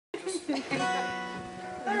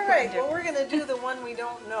Alright, well we're going to do the one we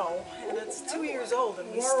don't know, and it's 2 years old. And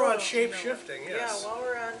while we're on shape-shifting, yes. Yeah, while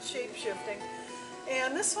we're on shape-shifting.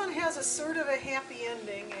 And this one has a sort of a happy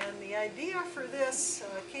ending, and the idea for this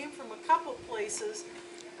came from a couple places.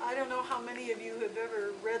 I don't know how many of you have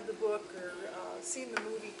ever read the book or seen the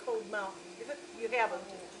movie Cold Mountain. If you haven't,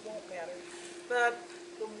 it won't matter. But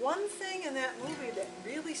the one thing in that movie that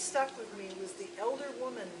really stuck with me was the elder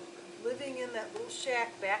woman living in that little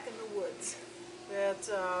shack back in the woods that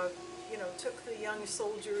you know, took the young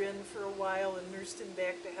soldier in for a while and nursed him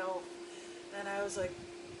back to health. And I was like,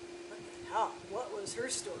 what the hell? What was her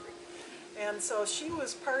story? And so she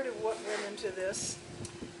was part of what went into this.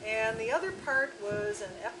 And the other part was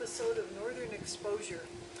an episode of Northern Exposure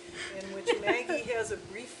in which Maggie has a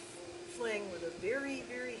brief fling with a very,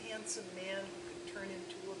 very handsome man who can turn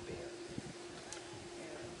into a bear.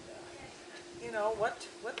 And, you know, what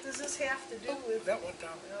does this have to do with... That went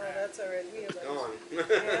down. Oh, that's all right. We have others. Gone.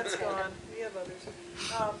 Yeah, it's gone. We have others.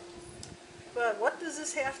 But what does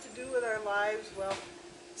this have to do with our lives? Well,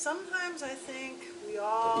 sometimes I think we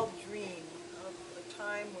all dream of a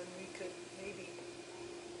time when we could maybe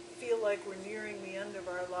feel like we're nearing the end of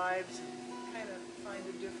our lives and kind of find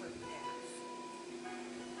a different path.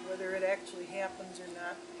 Whether it actually happens or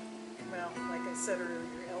not, well, like I said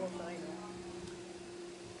earlier, hell if I know.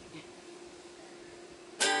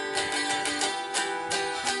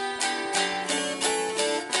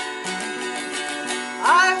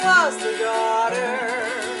 I was the daughter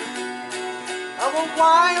of a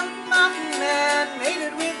wild mountain man,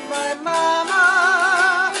 mated with my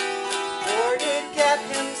mama. For to get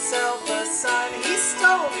himself a son, he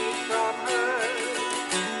stole me from her.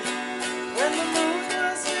 When the moon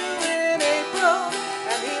was new in April,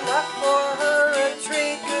 and he left for her a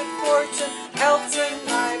trade, good fortune, pelts and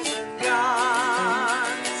knives and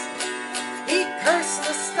guns. He cursed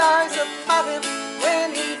the stars above him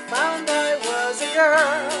when he found I was a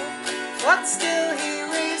girl, but still he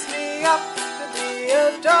raised me up to be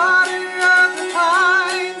a daughter of the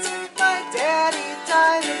pines. My daddy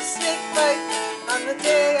died of snake bite on the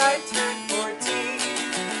day I turned 14,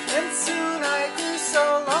 and soon I grew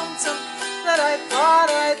so lonesome that I thought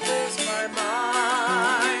I'd lose my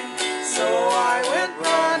mind. So I went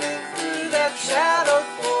running through that shadowed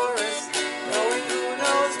forest, going who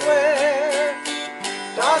knows where,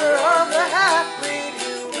 daughter of the half-breed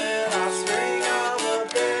human offspring of a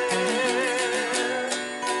bear.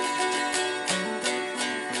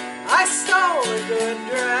 I stole a good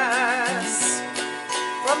dress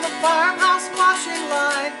from the farmhouse washing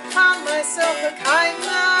line, found myself a kind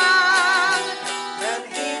man, and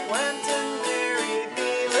he went and married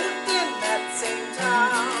me, lived in that same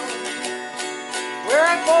town, where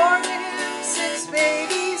I bore to him 6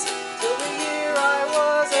 babies, till the year I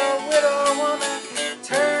was a widow woman,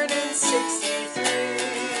 turning 63.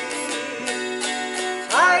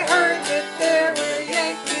 I heard that there were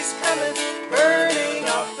Yankees coming, burning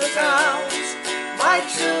up the towns. My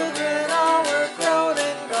children all were grown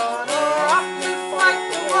and gone off to fight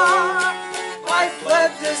the war. I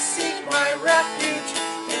fled to seek my refuge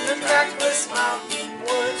in the trackless mountain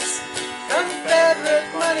woods. Confederate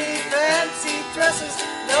money, fancy dresses,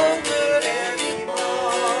 no good anymore.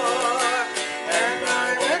 And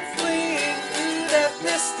I went fleeing through that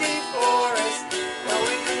misty forest,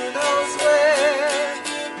 going who knows where,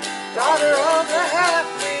 daughter of the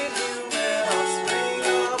half-breed human offspring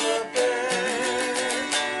of a bear.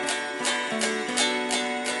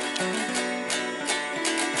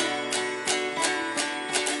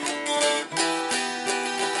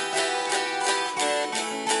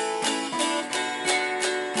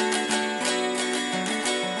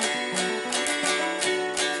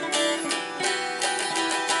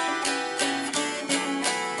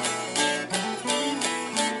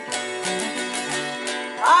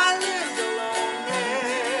 I lived alone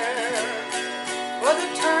there for the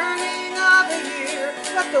turning of a year,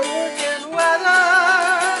 but the working weather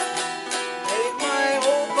made my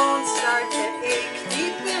old bones start to ache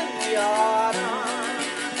deep in the autumn.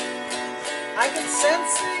 I could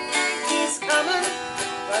sense the Yankees coming,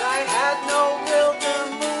 but I had no will to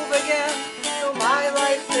move again, so my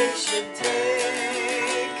life they should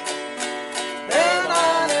take. Then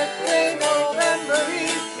on a gray November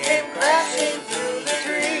Eve came crashing through the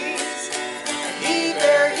trees, and he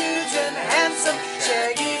bare huge and handsome,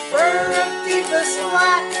 shaggy fur of deepest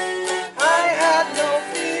black. I had no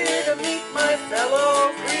fear to meet my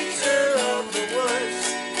fellow creature of the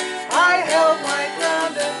woods. I held my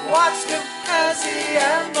ground and watched him as he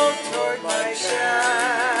ambled toward my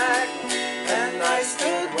shack, and I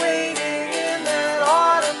stood waiting in that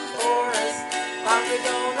autumn forest, bound to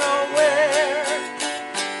go nowhere,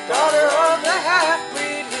 daughter of the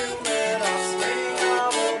half-breed human offspring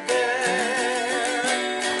of a bear.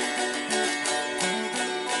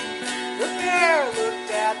 The bear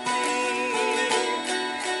looked at me,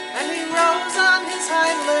 and he rose on his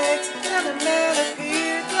hind legs, and a man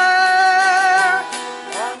appeared there,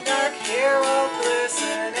 long dark hair all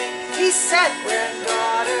glistening. He said,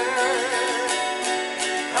 "Granddaughter,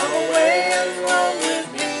 come away and roam with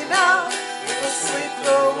me now. We will sleep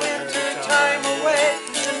the winter time away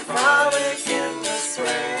and frolic in the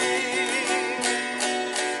spring."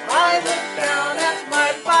 I looked down at my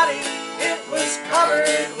body, it was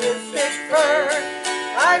covered with thick fur.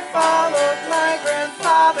 I followed my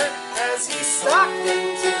grandfather as he stalked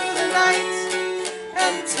into the night,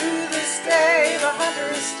 and to this day the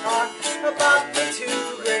hunters talk about the two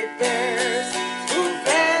great bears who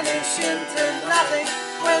vanish into nothing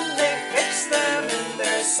when they fix them in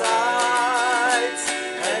their sights.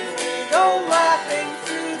 And we go laughing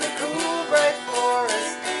through the cool bright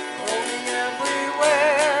forest, roaming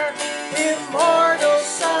everywhere, immortal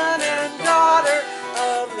son and daughter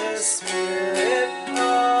of the spring.